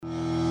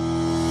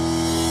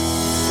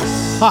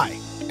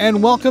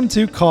and welcome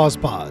to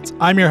CausePods.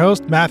 I'm your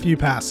host, Matthew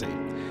Passy.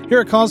 Here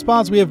at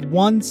CausePods, we have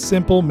one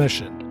simple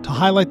mission: to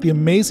highlight the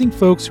amazing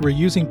folks who are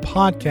using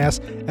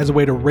podcasts as a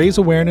way to raise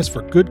awareness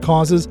for good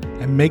causes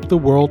and make the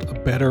world a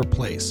better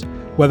place,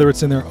 whether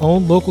it's in their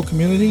own local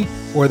community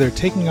or they're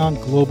taking on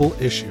global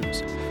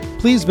issues.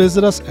 Please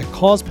visit us at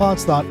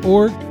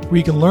causepods.org, where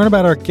you can learn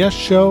about our guest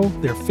show,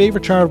 their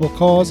favorite charitable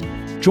cause,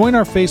 join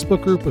our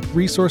Facebook group with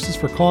resources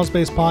for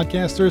cause-based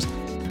podcasters,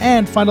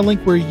 and find a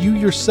link where you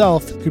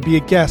yourself could be a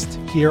guest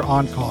here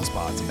on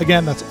CausePods.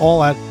 Again, that's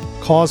all at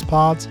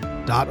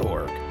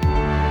causepods.org.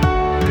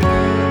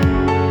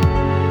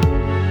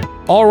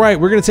 All right,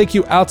 we're going to take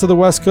you out to the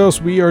West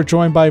Coast. We are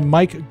joined by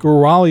Mike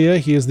Guralia.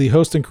 He is the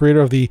host and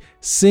creator of the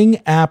Sing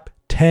App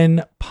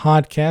 10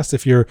 podcast.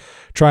 If you're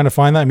trying to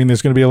find that,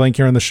 there's going to be a link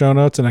here in the show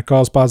notes and at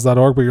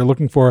causepods.org, but you're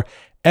looking for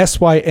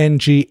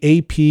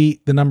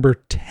SYNGAP, the number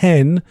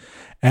 10.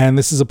 And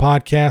this is a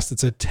podcast.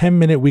 It's a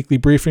 10-minute weekly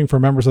briefing for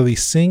members of the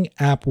Sing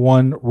App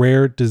 1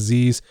 rare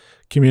disease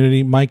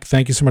community. Mike,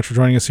 thank you so much for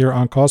joining us here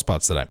on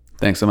CausePods today.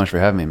 Thanks so much for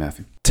having me,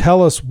 Matthew.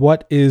 Tell us,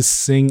 what is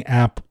Sing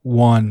App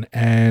 1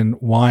 and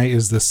why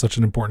is this such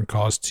an important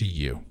cause to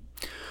you?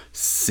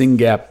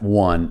 SYNGAP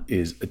 1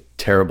 is a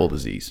terrible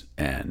disease,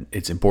 and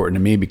it's important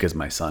to me because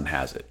my son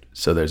has it.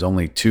 So there's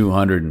only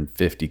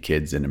 250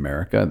 kids in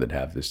America that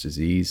have this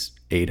disease,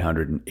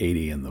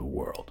 880 in the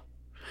world.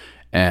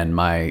 And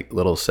my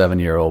little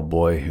 7-year-old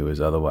boy, who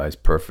is otherwise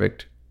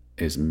perfect,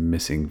 is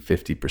missing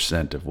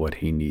 50% of what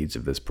he needs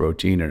of this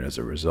protein. And as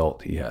a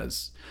result, he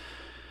has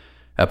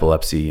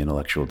epilepsy,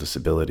 intellectual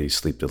disability,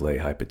 sleep delay,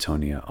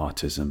 hypotonia,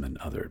 autism, and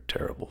other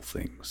terrible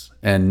things.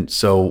 And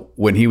so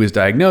when he was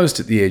diagnosed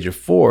at the age of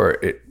 4,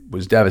 it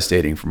was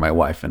devastating for my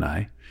wife and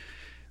I.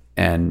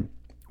 And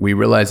we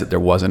realized that there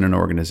wasn't an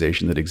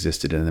organization that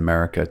existed in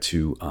America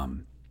to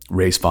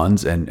raise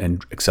funds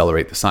and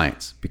accelerate the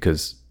science,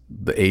 because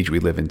the age we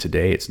live in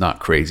today, it's not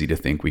crazy to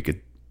think we could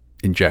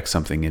inject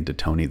something into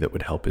Tony that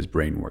would help his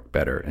brain work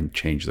better and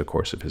change the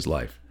course of his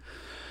life.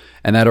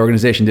 And that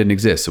organization didn't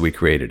exist, so we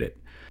created it.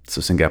 So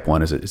SYNGAP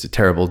 1 is a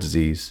terrible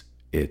disease.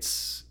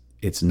 It's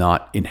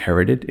not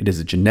inherited. It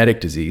is a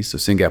genetic disease. So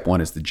SYNGAP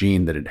 1 is the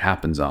gene that it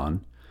happens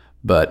on,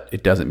 but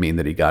it doesn't mean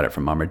that he got it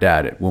from mom or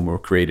dad. When we were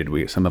created,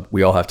 we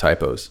all have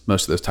typos.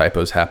 Most of those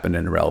typos happen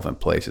in irrelevant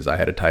places. I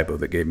had a typo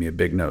that gave me a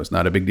big nose.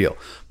 Not a big deal.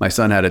 My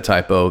son had a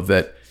typo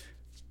that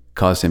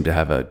caused him to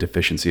have a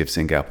deficiency of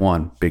SYNGAP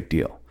 1. Big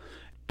deal.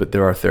 But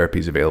there are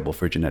therapies available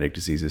for genetic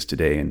diseases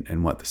today,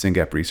 and what the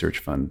SYNGAP Research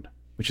Fund,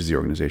 which is the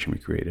organization we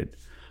created,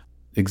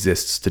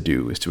 exists to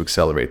do is to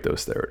accelerate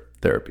those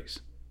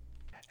therapies.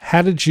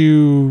 How did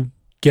you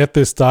get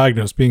this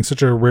diagnosed, being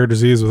such a rare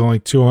disease with only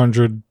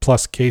 200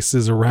 plus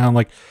cases around?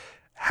 Like,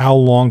 how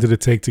long did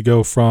it take to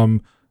go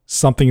from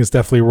something is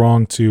definitely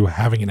wrong to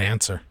having an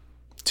answer?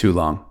 Too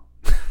long.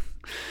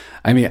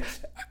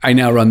 I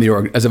now run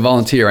as a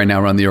volunteer, I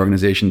now run the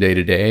organization day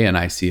to day, and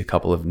I see a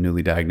couple of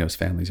newly diagnosed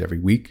families every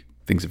week.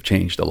 Things have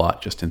changed a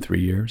lot just in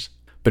 3 years,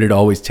 but it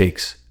always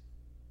takes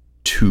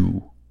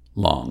too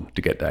long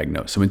to get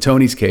diagnosed. So in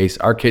Tony's case,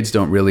 our kids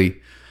are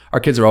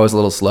always a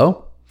little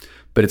slow,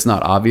 but it's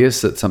not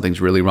obvious that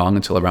something's really wrong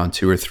until around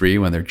 2 or 3,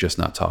 when they're just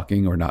not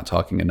talking or not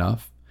talking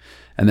enough.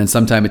 And then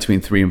sometime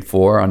between 3 and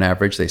 4, on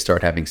average, they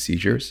start having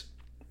seizures.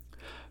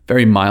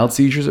 Very mild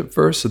seizures at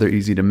first, so they're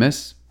easy to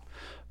miss.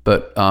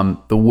 But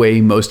the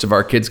way most of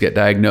our kids get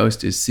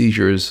diagnosed is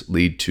seizures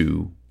lead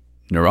to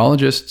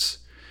neurologists,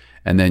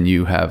 and then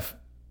you have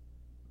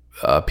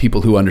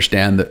people who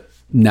understand that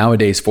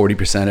nowadays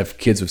 40% of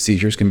kids with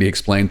seizures can be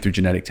explained through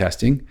genetic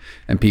testing,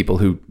 and people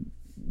who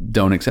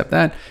don't accept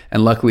that.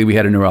 And luckily we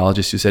had a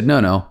neurologist who said,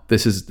 no,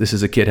 this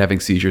is a kid having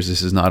seizures.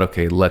 This is not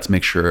okay. Let's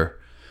make sure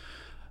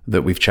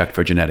that we've checked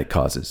for genetic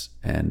causes.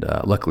 And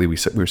luckily we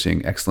were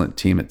seeing excellent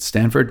team at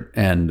Stanford,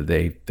 and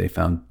they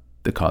found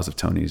the cause of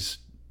Tony's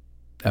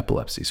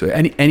epilepsy. So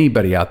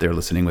anybody out there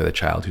listening with a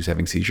child who's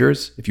having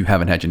seizures, if you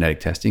haven't had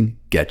genetic testing,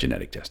 get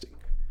genetic testing.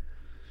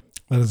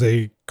 That is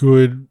a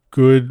good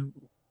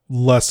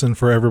lesson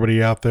for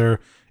everybody out there.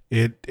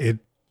 It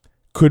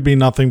could be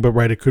nothing, but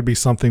it could be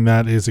something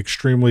that is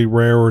extremely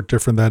rare or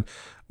different that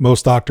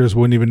most doctors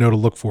wouldn't even know to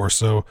look for.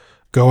 So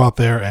go out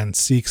there and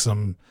seek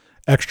some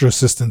extra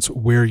assistance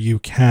where you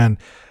can.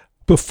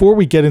 Before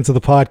we get into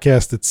the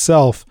podcast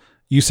itself,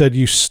 you said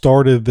you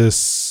started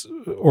this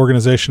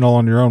organization all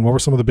on your own. What were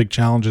some of the big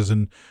challenges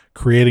in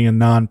creating a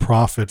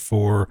nonprofit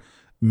for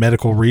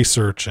medical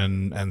research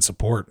and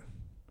support?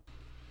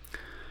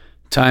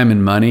 Time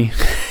and money.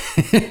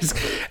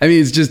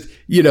 It's just,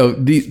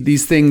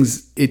 these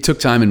things, it took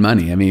time and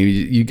money.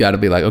 You got to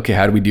be like, okay,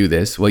 how do we do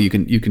this? Well, you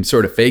can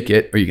sort of fake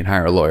it, or you can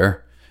hire a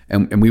lawyer.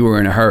 And we were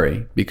in a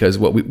hurry, because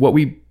what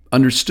we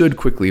understood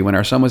quickly when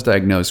our son was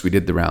diagnosed, we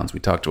did the rounds. We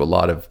talked to a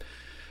lot of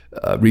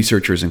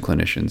researchers and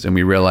clinicians, and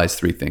we realized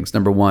 3 things.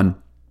 Number one,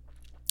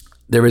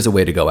 there is a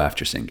way to go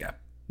after SYNGAP.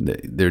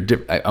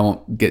 I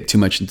won't get too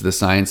much into the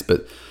science,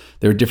 but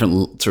there are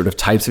different sort of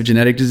types of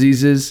genetic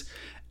diseases.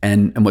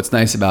 And what's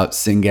nice about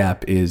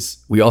SYNGAP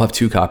is we all have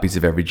 2 copies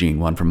of every gene,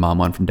 one from mom,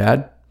 one from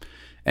dad.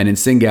 And in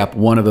SYNGAP,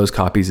 one of those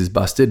copies is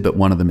busted, but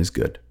one of them is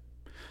good.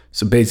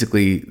 So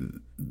basically,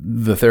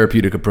 the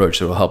therapeutic approach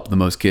that will help the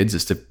most kids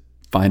is to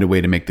find a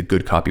way to make the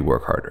good copy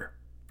work harder,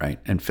 right?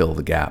 And fill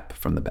the gap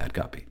from the bad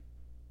copy.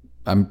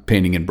 I'm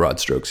painting in broad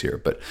strokes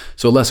here. But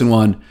so lesson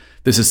 1,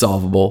 this is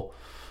solvable.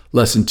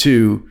 Lesson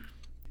 2,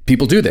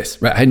 people do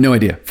this, right? I had no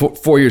idea.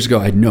 4 years ago,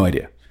 I had no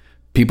idea.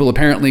 People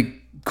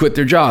apparently quit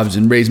their jobs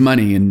and raise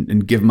money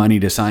and give money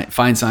to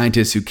find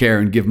scientists who care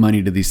and give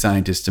money to these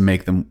scientists to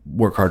make them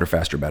work harder,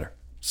 faster, better.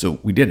 So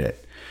we did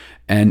it.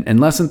 And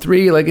lesson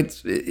 3, like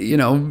it's, you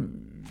know,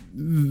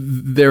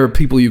 there are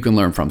people you can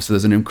learn from. So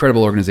there's an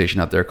incredible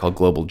organization out there called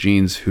Global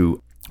Genes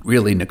who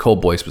really, Nicole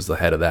Boyce was the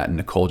head of that. And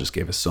Nicole just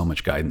gave us so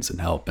much guidance and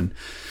help. And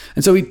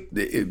so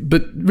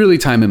but really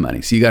time and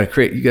money. So you got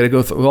to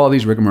go through all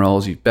these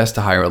rigmaroles. You best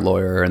to hire a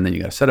lawyer, and then you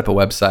got to set up a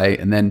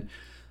website. And then,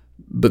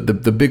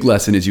 but the big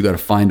lesson is you got to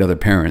find other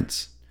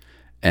parents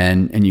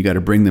and you got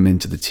to bring them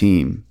into the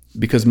team,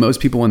 because most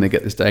people, when they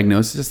get this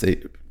diagnosis,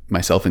 they,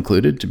 myself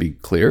included, to be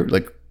clear,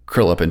 like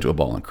curl up into a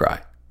ball and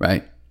cry,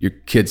 right? Your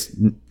kids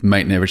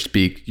might never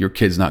speak. Your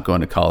kid's not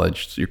going to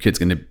college. So your kid's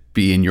going to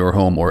be in your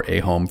home or a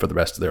home for the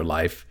rest of their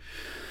life,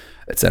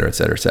 et cetera, et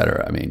cetera, et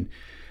cetera. I mean,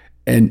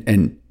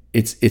 and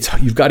it's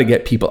you've got to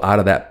get people out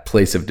of that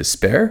place of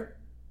despair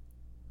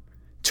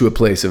to a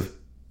place of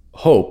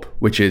hope,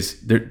 which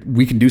is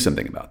we can do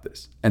something about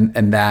this.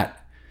 And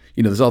that,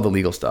 you know, there's all the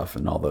legal stuff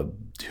and all the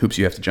hoops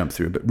you have to jump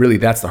through, but really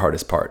that's the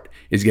hardest part,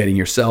 is getting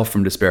yourself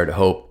from despair to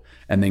hope,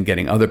 and then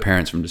getting other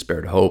parents from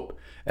despair to hope,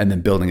 and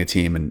then building a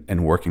team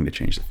and working to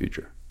change the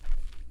future.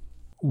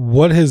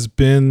 What has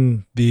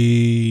been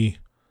the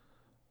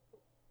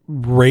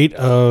rate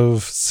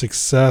of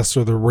success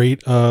or the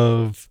rate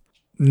of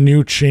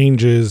new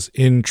changes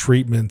in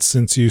treatment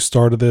since you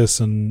started this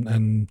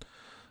and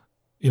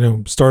you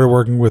know, started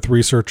working with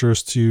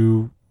researchers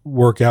to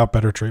work out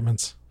better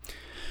treatments?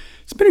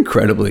 It's been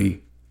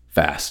incredibly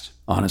fast,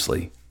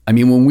 honestly. I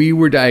mean, when we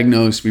were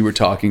diagnosed, we were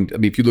talking, I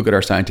mean, if you look at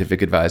our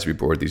scientific advisory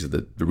board, these are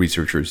the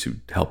researchers who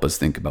help us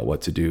think about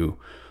what to do.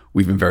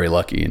 We've been very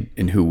lucky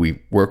in who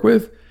we work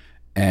with.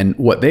 And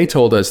what they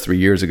told us 3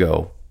 years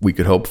ago we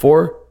could hope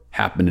for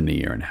happened in a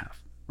year and a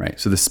half, right?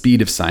 So the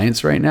speed of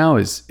science right now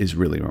is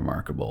really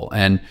remarkable.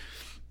 And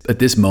at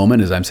this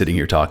moment, as I'm sitting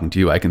here talking to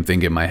you, I can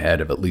think in my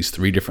head of at least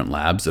 3 different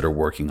labs that are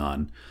working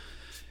on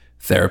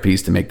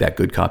therapies to make that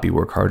good copy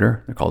work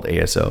harder. They're called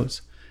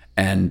ASOs.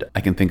 And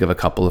I can think of a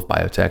couple of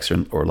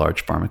biotechs or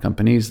large pharma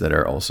companies that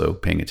are also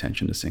paying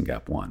attention to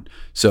SYNGAP1.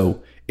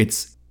 So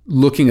it's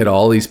looking at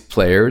all these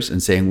players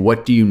and saying,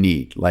 what do you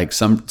need? Like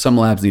some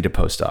labs need a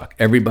postdoc.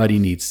 Everybody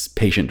needs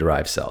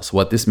patient-derived cells. So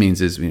what this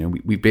means is, you know,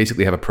 we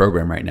basically have a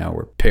program right now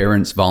where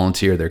parents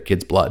volunteer their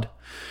kids' blood,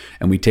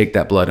 and we take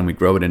that blood and we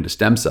grow it into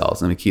stem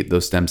cells, and we keep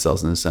those stem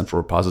cells in a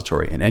central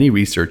repository. And any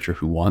researcher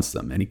who wants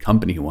them, any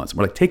company who wants them,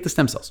 we're like, take the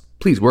stem cells,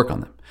 please work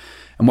on them.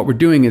 And what we're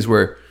doing is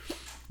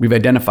we've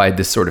identified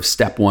this sort of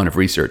step 1 of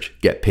research,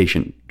 get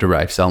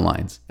patient-derived cell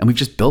lines. And we've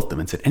just built them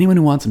and said, anyone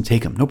who wants them,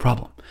 take them, no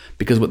problem.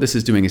 Because what this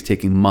is doing is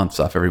taking months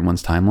off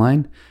everyone's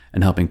timeline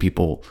and helping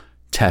people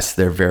test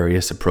their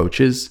various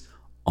approaches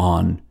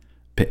on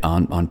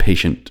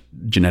patient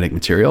genetic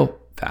material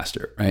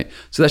faster, right?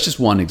 So that's just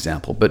one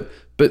example. But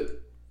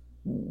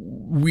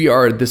we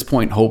are at this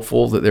point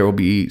hopeful that there will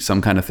be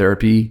some kind of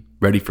therapy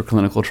ready for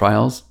clinical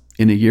trials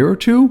in a year or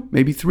 2,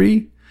 maybe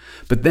 3.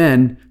 But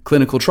then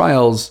clinical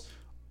trials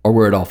are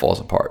where it all falls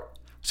apart.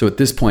 So at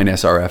this point,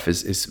 SRF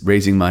is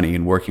raising money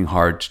and working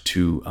hard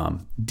to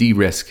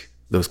de-risk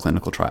those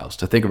clinical trials,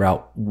 to think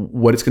about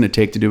what it's going to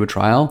take to do a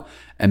trial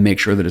and make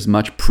sure that as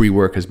much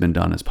pre-work has been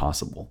done as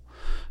possible.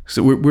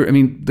 So I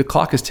mean, the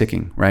clock is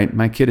ticking, right?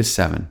 My kid is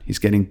 7. He's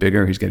getting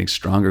bigger. He's getting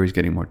stronger. He's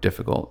getting more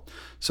difficult.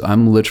 So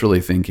I'm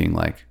literally thinking,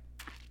 like,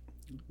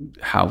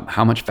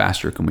 how much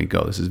faster can we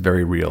go? This is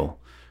very real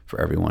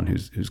for everyone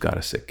who's got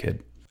a sick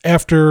kid.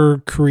 After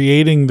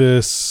creating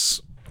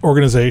this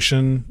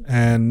organization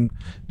and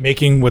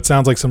making what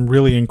sounds like some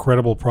really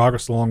incredible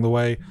progress along the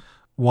way,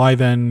 why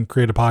then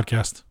create a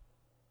podcast?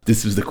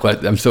 This is the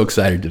question. I'm so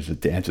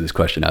excited to answer this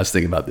question. I was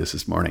thinking about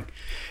this morning.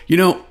 You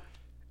know,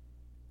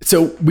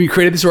 so we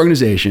created this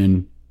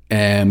organization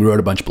and we wrote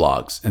a bunch of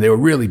blogs, and they were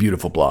really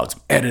beautiful blogs.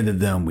 We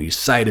edited them, we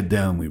cited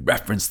them, we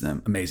referenced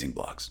them, amazing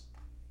blogs.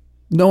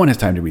 No one has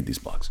time to read these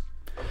blogs.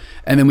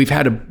 And then we've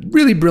had a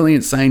really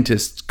brilliant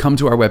scientist come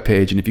to our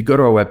webpage. And if you go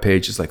to our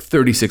webpage, it's like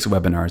 36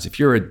 webinars. If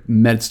you're a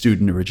med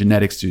student or a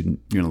genetic student,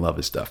 you're going to love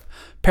this stuff.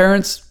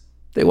 Parents,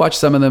 they watch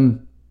some of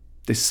them.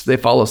 They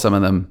follow some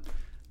of them.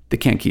 They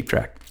can't keep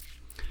track.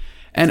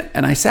 And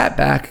I sat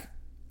back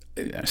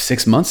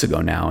 6 months ago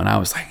now, and I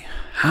was like,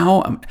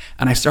 how?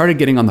 And I started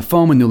getting on the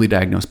phone with newly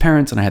diagnosed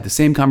parents, and I had the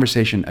same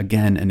conversation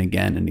again and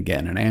again and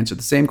again. And I answered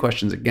the same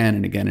questions again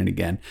and again and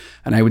again.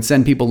 And I would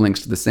send people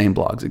links to the same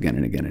blogs again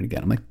and again and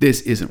again. I'm like, this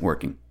isn't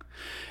working.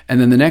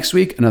 And then the next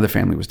week, another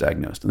family was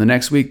diagnosed. And the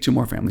next week, 2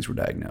 more families were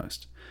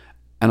diagnosed.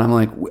 And I'm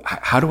like,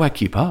 how do I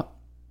keep up?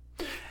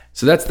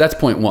 So that's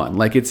point 1.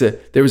 Like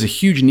there was a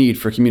huge need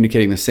for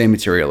communicating the same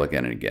material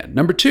again and again.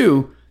 Number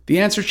 2, The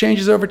answer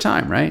changes over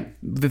time, right?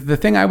 The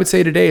thing I would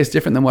say today is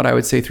different than what I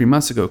would say 3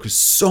 months ago because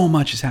so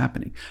much is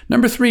happening.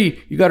 Number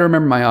 3, you got to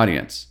remember my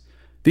audience.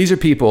 These are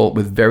people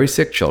with very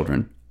sick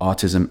children,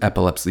 autism,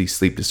 epilepsy,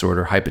 sleep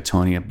disorder,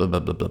 hypotonia, blah, blah,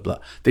 blah, blah, blah.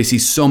 They see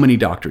so many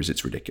doctors,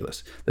 it's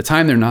ridiculous. The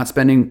time they're not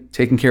spending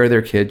taking care of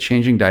their kid,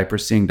 changing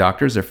diapers, seeing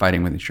doctors, they're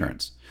fighting with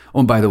insurance. Oh,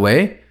 and by the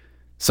way,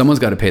 someone's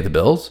got to pay the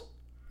bills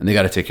and they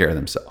got to take care of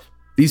themselves.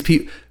 These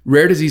people,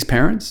 rare disease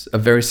parents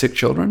of very sick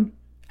children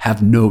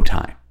have no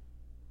time.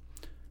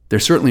 They're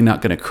certainly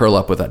not going to curl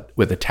up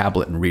with a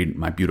tablet and read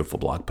my beautiful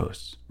blog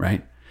posts,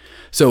 right?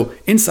 So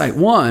insight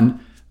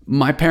 1,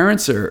 my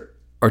parents are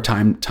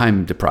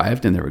time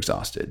deprived and they're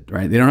exhausted,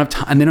 right? They don't have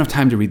time, and they don't have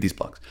time to read these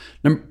blogs.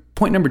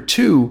 Point number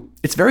 2,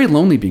 it's very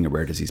lonely being a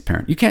rare disease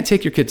parent. You can't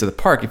take your kid to the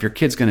park if your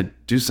kid's going to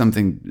do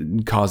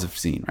something cause a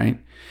scene, right?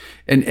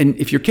 And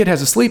if your kid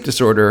has a sleep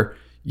disorder,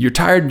 you're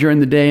tired during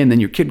the day and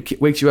then your kid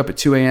wakes you up at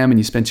 2 a.m. and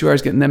you spend 2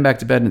 hours getting them back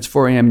to bed and it's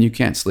 4 a.m. and you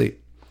can't sleep.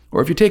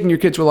 Or if you're taking your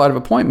kids to a lot of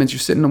appointments, you're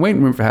sitting in the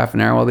waiting room for half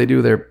an hour while they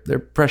do their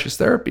precious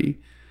therapy.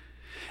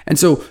 And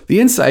so the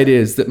insight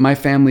is that my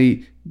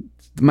families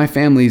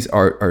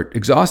are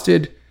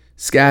exhausted,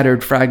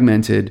 scattered,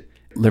 fragmented.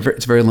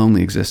 It's a very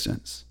lonely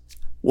existence.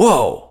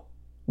 Whoa,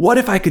 what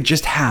if I could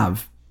just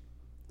have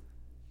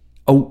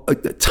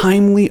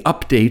timely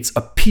updates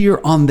appear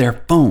on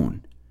their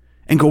phone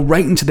and go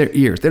right into their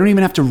ears? They don't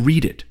even have to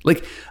read it.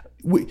 Like,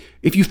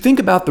 if you think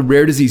about the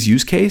rare disease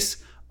use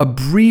case, a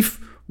brief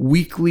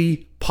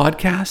weekly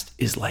podcast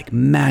is like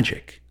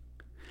magic.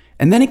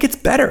 And then it gets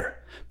better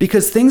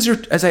because things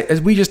are, as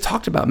we just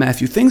talked about,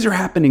 Matthew, things are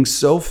happening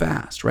so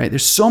fast, right?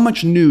 There's so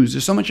much news,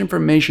 there's so much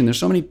information, there's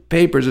so many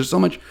papers, there's so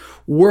much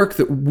work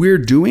that we're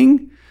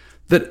doing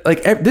that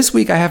like this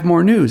week I have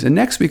more news and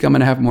next week I'm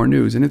going to have more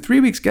news. And in 3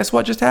 weeks, guess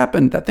what just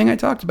happened? That thing I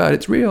talked about,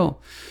 it's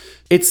real.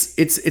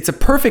 It's a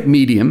perfect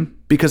medium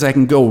because I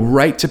can go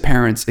right to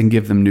parents and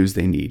give them news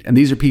they need. And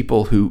these are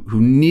people who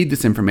need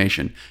this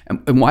information.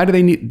 And why do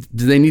they need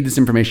this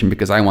information?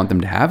 Because I want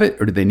them to have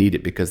it, or do they need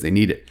it because they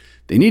need it?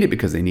 They need it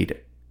because they need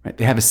it, right?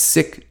 They have a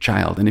sick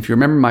child. And if you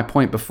remember my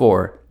point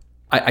before,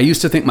 I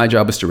used to think my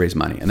job was to raise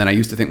money. And then I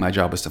used to think my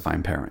job was to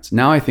find parents.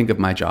 Now I think of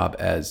my job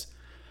as,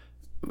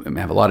 I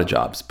have a lot of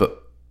jobs, but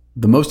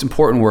the most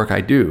important work I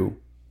do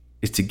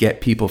is to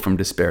get people from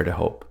despair to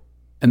hope.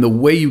 And the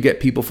way you get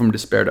people from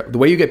despair the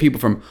way you get people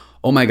from,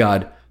 oh my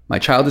God, my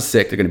child is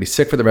sick, they're going to be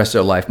sick for the rest of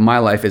their life, my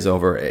life is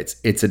over,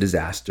 it's a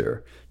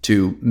disaster,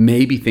 to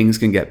maybe things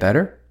can get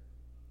better,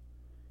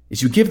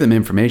 is you give them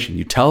information,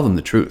 you tell them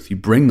the truth, you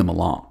bring them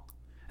along.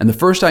 And the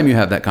first time you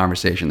have that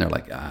conversation, they're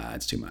like,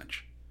 it's too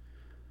much.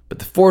 But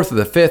the 4th or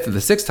the 5th or the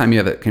 6th time you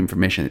have that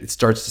information, it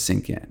starts to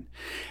sink in.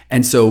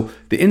 And so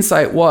the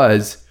insight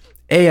was,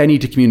 I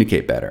need to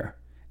communicate better.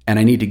 And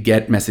I need to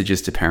get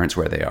messages to parents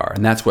where they are.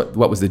 And that's what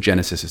was the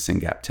genesis of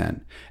SYNGAP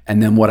 10.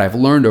 And then what I've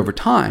learned over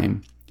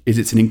time is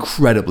it's an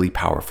incredibly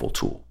powerful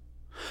tool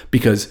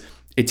because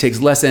it takes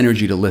less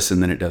energy to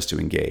listen than it does to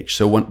engage.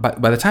 So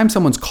by the time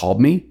someone's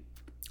called me,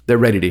 they're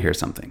ready to hear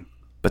something.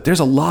 But there's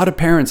a lot of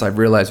parents I've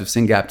realized with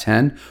SYNGAP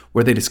 10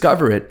 where they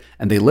discover it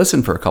and they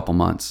listen for a couple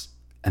months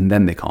and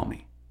then they call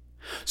me.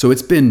 So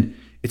it's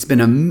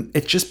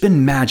just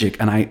been magic.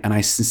 And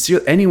I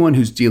sincerely, anyone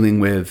who's dealing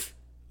with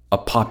a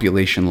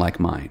population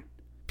like mine,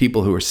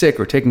 people who are sick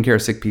or taking care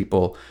of sick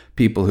people,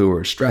 people who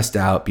are stressed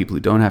out, people who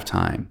don't have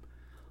time,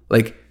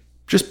 like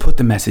just put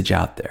the message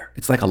out there.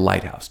 It's like a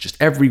lighthouse,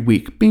 just every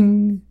week,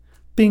 bing,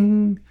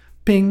 bing,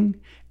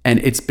 bing. And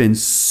it's been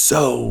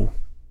so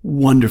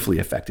wonderfully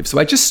effective. So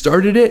I just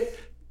started it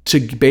to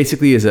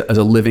basically as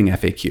a living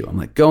FAQ. I'm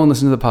like, go and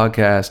listen to the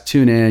podcast,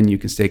 tune in, you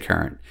can stay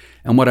current.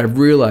 And what I've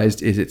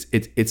realized is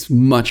it's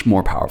much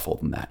more powerful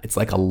than that. It's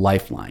like a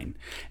lifeline,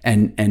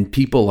 and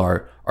people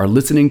are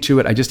listening to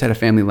it. I just had a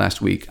family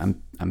last week.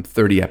 I'm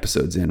 30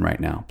 episodes in right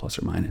now, plus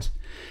or minus.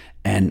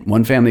 And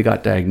one family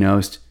got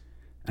diagnosed,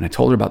 and I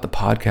told her about the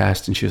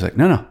podcast, and she was like,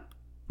 "No,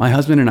 my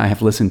husband and I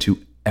have listened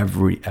to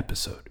every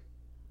episode."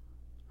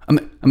 I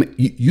mean,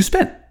 you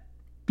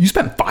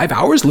spent 5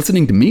 hours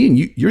listening to me, and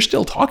you're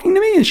still talking to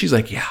me? And she's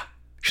like, "Yeah."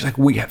 She's like,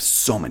 "We have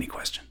so many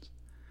questions,"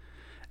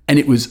 and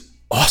it was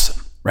awesome.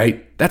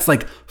 Right? That's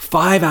like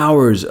 5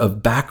 hours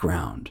of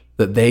background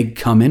that they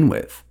come in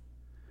with.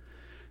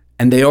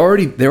 And they're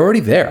already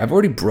there. I've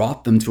already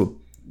brought them to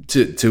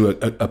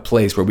a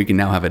place where we can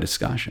now have a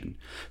discussion.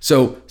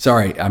 So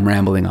sorry, I'm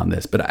rambling on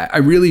this, but I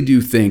really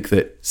do think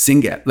that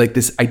SYNGAP, like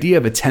this idea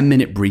of a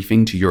 10-minute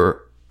briefing to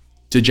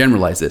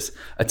generalize this,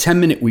 a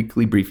 10-minute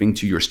weekly briefing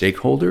to your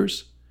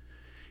stakeholders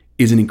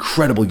is an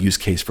incredible use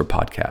case for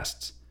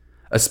podcasts,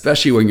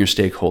 especially when your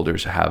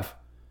stakeholders have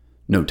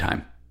no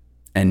time.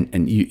 And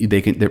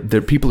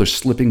their people are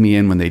slipping me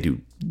in when they do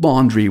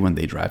laundry, when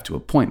they drive to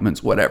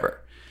appointments, whatever.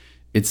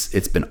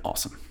 It's been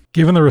awesome.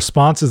 Given the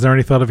response, is there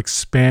any thought of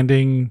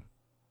expanding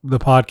the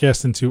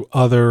podcast into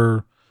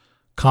other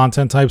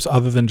content types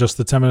other than just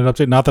the 10-minute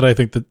update? Not that I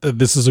think that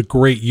this is a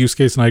great use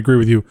case, and I agree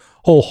with you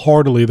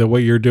wholeheartedly that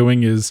what you're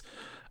doing is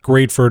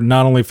great for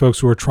not only folks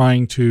who are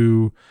trying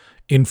to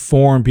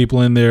inform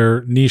people in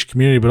their niche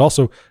community, but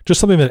also just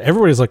something that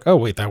everybody's like, oh,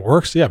 wait, that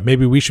works. Yeah,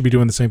 maybe we should be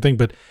doing the same thing.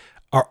 But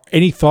are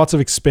any thoughts of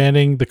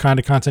expanding the kind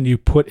of content you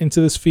put into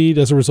this feed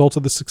as a result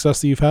of the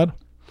success that you've had?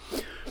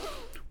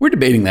 We're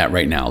debating that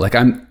right now. Like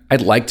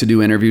I'd like to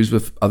do interviews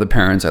with other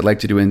parents. I'd like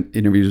to do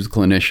interviews with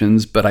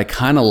clinicians, but I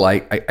kind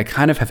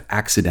of have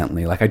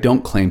accidentally, like I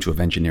don't claim to have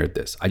engineered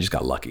this. I just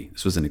got lucky.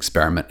 This was an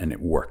experiment and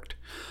it worked.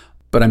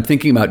 But I'm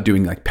thinking about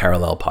doing like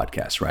parallel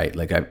podcasts, right?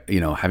 Like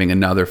having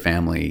another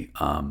family,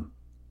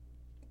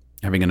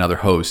 having another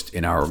host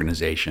in our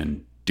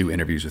organization do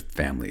interviews with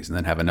families, and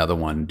then have another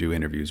one do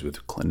interviews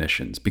with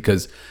clinicians.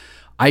 Because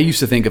I used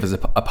to think of as a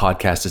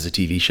podcast as a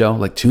TV show,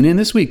 like tune in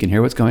this week and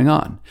hear what's going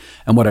on.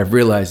 And what I've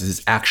realized is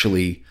it's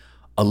actually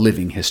a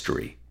living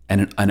history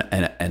and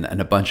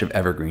a bunch of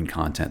evergreen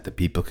content that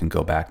people can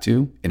go back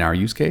to in our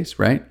use case,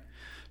 right?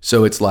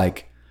 So it's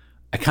like,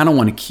 I kind of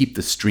want to keep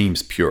the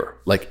streams pure.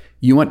 Like,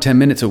 you want 10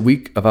 minutes a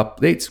week of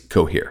updates?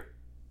 Go here.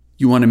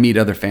 You want to meet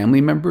other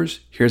family members?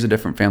 Here's a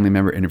different family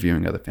member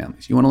interviewing other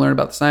families. You want to learn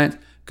about the science?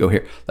 Go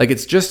here. Like,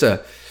 it's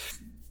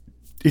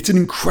an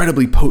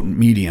incredibly potent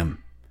medium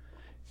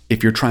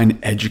if you're trying to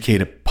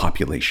educate a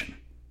population.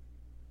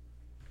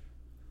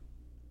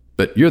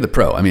 But you're the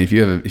pro. I mean, if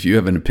you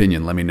have an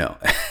opinion, let me know.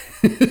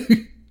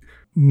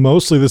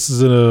 Mostly this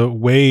is a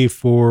way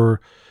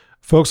for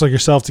folks like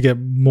yourself to get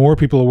more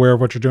people aware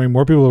of what you're doing,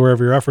 more people aware of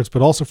your efforts,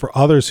 but also for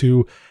others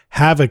who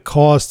have a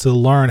cause to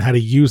learn how to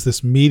use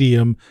this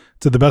medium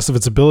to the best of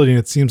its ability. And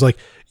it seems like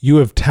you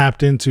have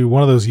tapped into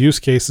one of those use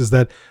cases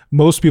that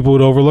most people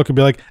would overlook and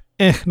be like,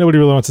 nobody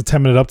really wants a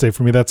 10-minute update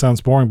from me. That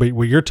sounds boring. But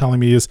what you're telling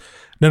me is,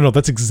 no,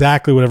 that's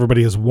exactly what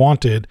everybody has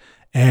wanted.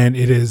 And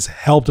it has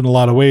helped in a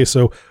lot of ways.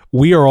 So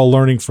we are all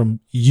learning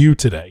from you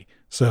today.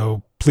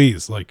 So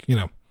please,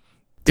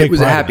 it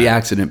was a happy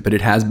accident, but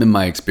it has been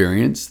my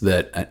experience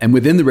that, and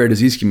within the rare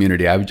disease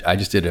community, I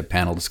just did a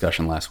panel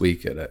discussion last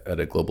week at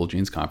a Global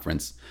Genes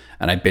conference.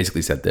 And I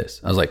basically said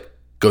this. I was like,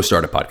 go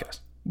start a podcast.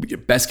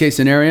 Best case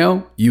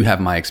scenario, you have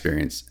my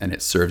experience and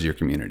it serves your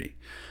community.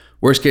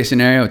 Worst case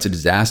scenario, it's a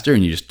disaster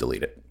and you just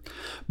delete it.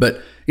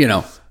 But,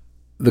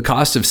 the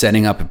cost of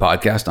setting up a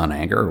podcast on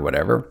Anchor or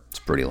whatever, it's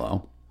pretty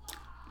low.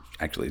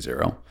 Actually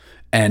zero.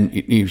 And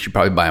you should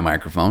probably buy a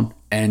microphone.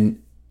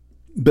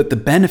 But the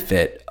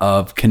benefit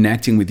of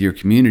connecting with your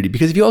community,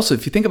 because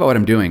if you think about what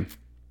I'm doing,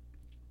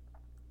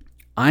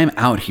 I'm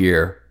out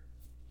here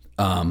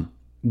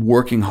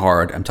working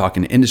hard. I'm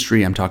talking to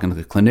industry. I'm talking to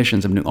the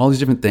clinicians. I'm doing all these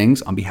different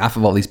things on behalf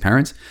of all these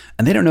parents,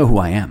 and they don't know who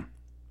I am.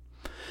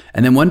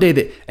 And then one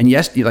day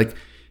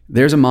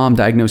there's a mom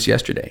diagnosed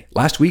yesterday.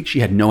 Last week, she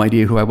had no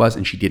idea who I was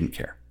and she didn't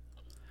care.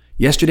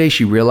 Yesterday,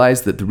 she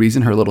realized that the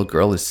reason her little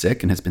girl is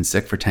sick and has been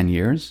sick for 10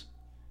 years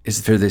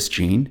is for this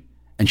gene.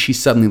 And she's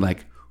suddenly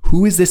like,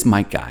 who is this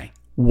Mike guy?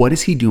 What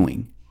is he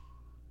doing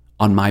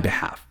on my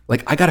behalf?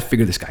 Like, I got to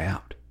figure this guy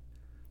out.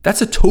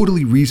 That's a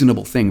totally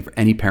reasonable thing for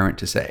any parent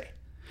to say.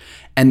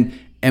 And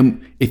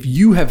if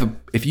you have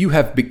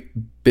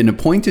been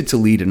appointed to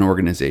lead an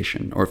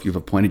organization, or if you've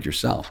appointed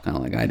yourself, kind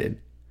of like I did,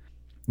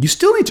 you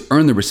still need to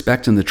earn the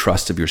respect and the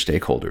trust of your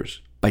stakeholders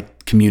by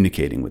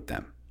communicating with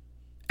them.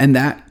 And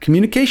that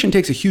communication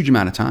takes a huge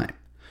amount of time.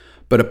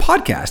 But a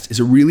podcast is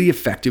a really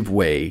effective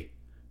way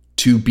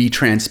to be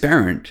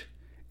transparent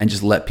and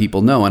just let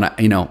people know. And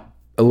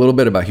a little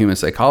bit about human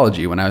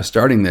psychology. When I was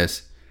starting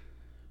this,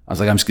 I was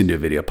like, I'm just going to do a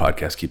video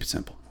podcast, keep it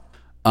simple.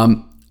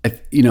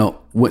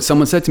 What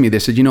someone said to me, they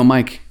said,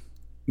 Mike,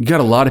 you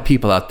got a lot of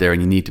people out there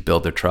and you need to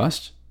build their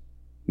trust.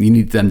 You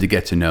need them to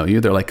get to know you.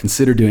 They're like,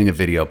 consider doing a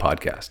video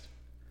podcast.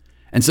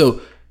 And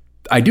so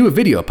I do a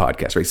video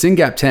podcast, right?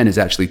 SYNGAP 10 is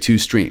actually 2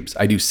 streams.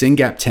 I do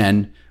SYNGAP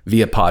 10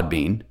 via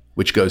Podbean,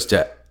 which goes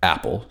to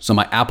Apple. So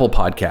my Apple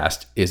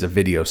podcast is a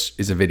video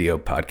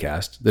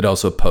podcast that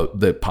also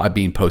the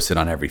Podbean posts it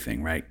on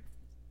everything, right?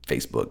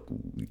 Facebook,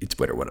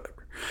 Twitter,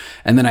 whatever.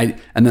 And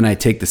then I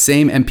take the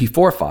same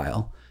MP4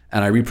 file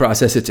and I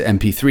reprocess it to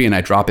MP3 and I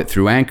drop it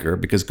through Anchor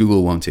because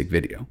Google won't take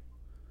video.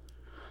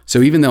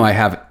 So even though I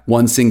have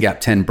one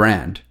SYNGAP 10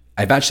 brand,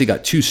 I've actually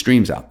got 2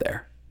 streams out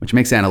there, which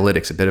makes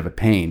analytics a bit of a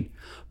pain.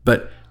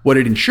 But what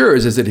it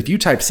ensures is that if you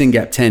type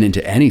SYNGAP 10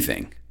 into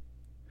anything,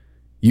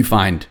 you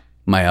find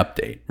my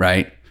update,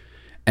 right?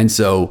 And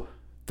so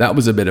that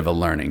was a bit of a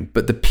learning.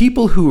 But the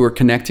people who are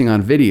connecting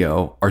on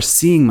video are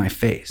seeing my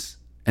face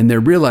and they're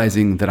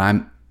realizing that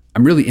I'm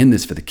really in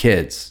this for the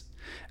kids.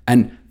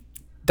 And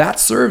that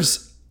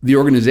serves the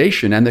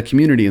organization and the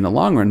community in the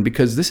long run,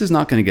 because this is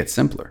not going to get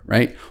simpler,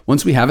 right?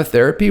 Once we have a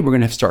therapy, we're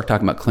going to have to start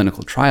talking about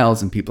clinical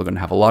trials and people are going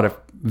to have a lot of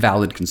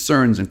valid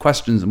concerns and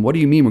questions. And what do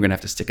you mean we're going to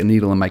have to stick a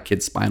needle in my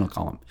kid's spinal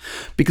column?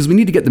 Because we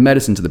need to get the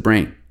medicine to the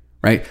brain,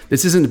 right?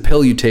 This isn't a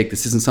pill you take.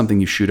 This isn't something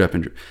you shoot up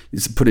and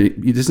this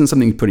isn't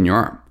something you put in your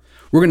arm.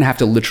 We're going to have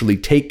to literally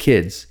take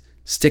kids,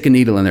 stick a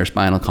needle in their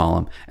spinal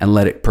column and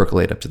let it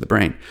percolate up to the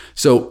brain.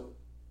 So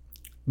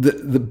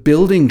the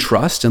building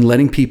trust and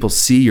letting people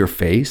see your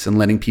face and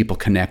letting people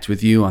connect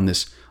with you on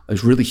this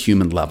really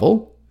human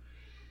level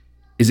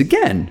is,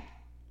 again,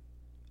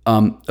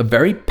 a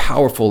very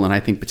powerful and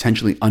I think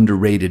potentially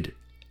underrated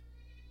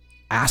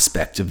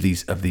aspect of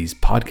these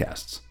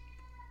podcasts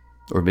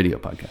or video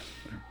podcasts.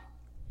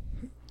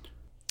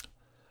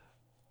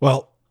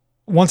 Well,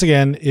 once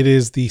again, it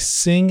is the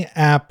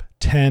SYNGAP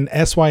 10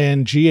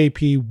 SYNGAP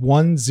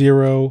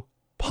 10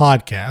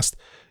 podcast.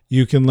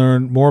 You can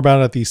learn more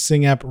about it at the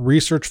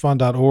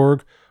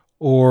syngapresearchfund.org,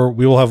 or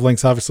we will have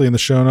links obviously in the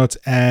show notes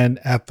and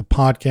at the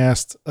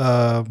podcast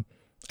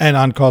and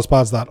on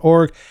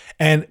causepods.org.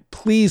 And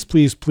please,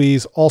 please,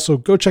 please also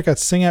go check out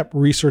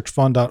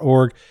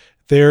syngapresearchfund.org.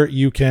 There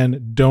you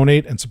can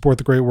donate and support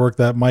the great work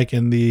that Mike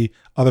and the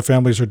other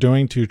families are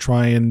doing to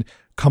try and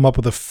come up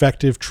with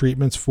effective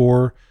treatments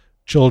for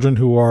children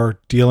who are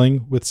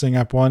dealing with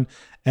SYNGAP 1,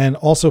 and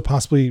also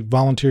possibly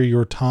volunteer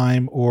your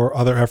time or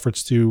other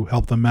efforts to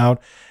help them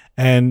out.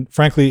 And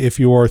frankly, if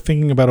you are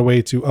thinking about a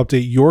way to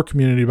update your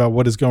community about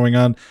what is going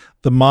on,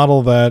 the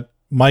model that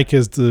Mike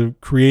has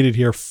created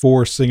here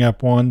for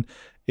SYNGAP 1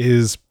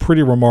 is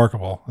pretty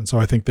remarkable. And so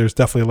I think there's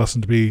definitely a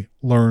lesson to be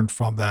learned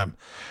from them.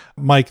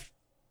 Mike,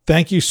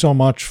 thank you so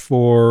much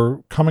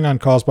for coming on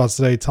CausePods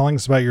today, telling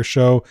us about your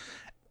show,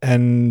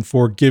 and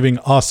for giving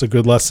us a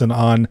good lesson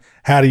on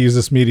how to use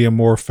this medium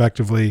more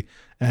effectively.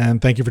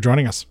 And thank you for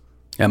joining us.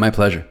 Yeah, my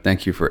pleasure.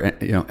 Thank you for,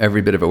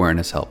 every bit of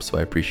awareness helps. So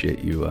I appreciate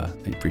you. I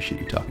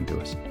appreciate you talking to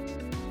us.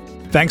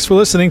 Thanks for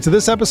listening to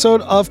this episode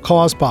of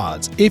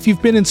CausePods. If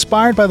you've been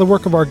inspired by the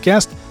work of our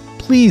guest,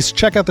 please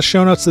check out the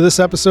show notes to this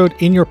episode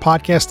in your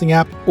podcasting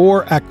app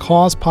or at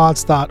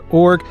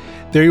causepods.org.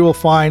 There you will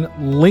find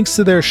links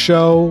to their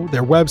show,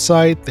 their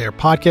website, their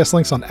podcast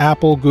links on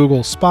Apple,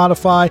 Google,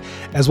 Spotify,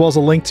 as well as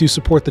a link to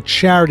support the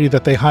charity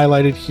that they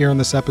highlighted here in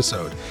this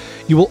episode.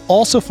 You will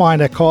also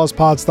find at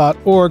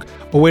causepods.org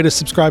a way to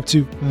subscribe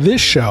to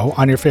this show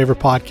on your favorite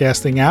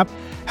podcasting app,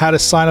 how to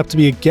sign up to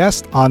be a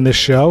guest on this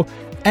show,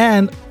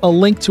 and a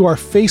link to our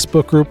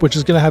Facebook group, which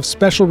is going to have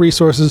special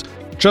resources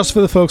just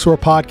for the folks who are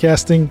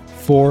podcasting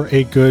for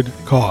a good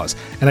cause.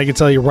 And I can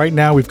tell you right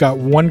now, we've got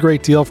one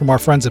great deal from our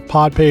friends at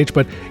Podpage,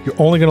 but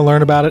you're only going to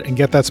learn about it and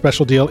get that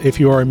special deal if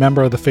you are a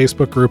member of the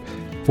Facebook group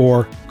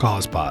for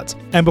CausePods.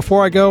 And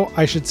before I go,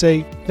 I should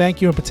say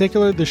thank you in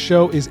particular. The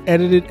show is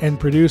edited and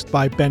produced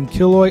by Ben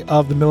Killoy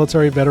of the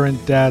Military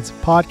Veteran Dads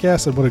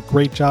podcast, and what a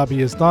great job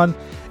he has done.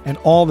 And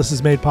all this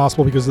is made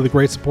possible because of the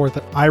great support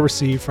that I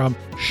receive from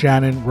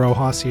Shannon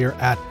Rojas here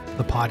at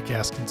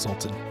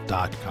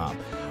thepodcastconsultant.com.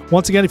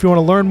 Once again, if you want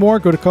to learn more,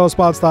 go to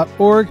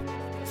causepods.org.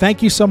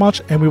 Thank you so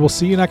much, and we will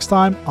see you next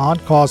time on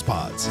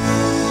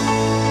CausePods.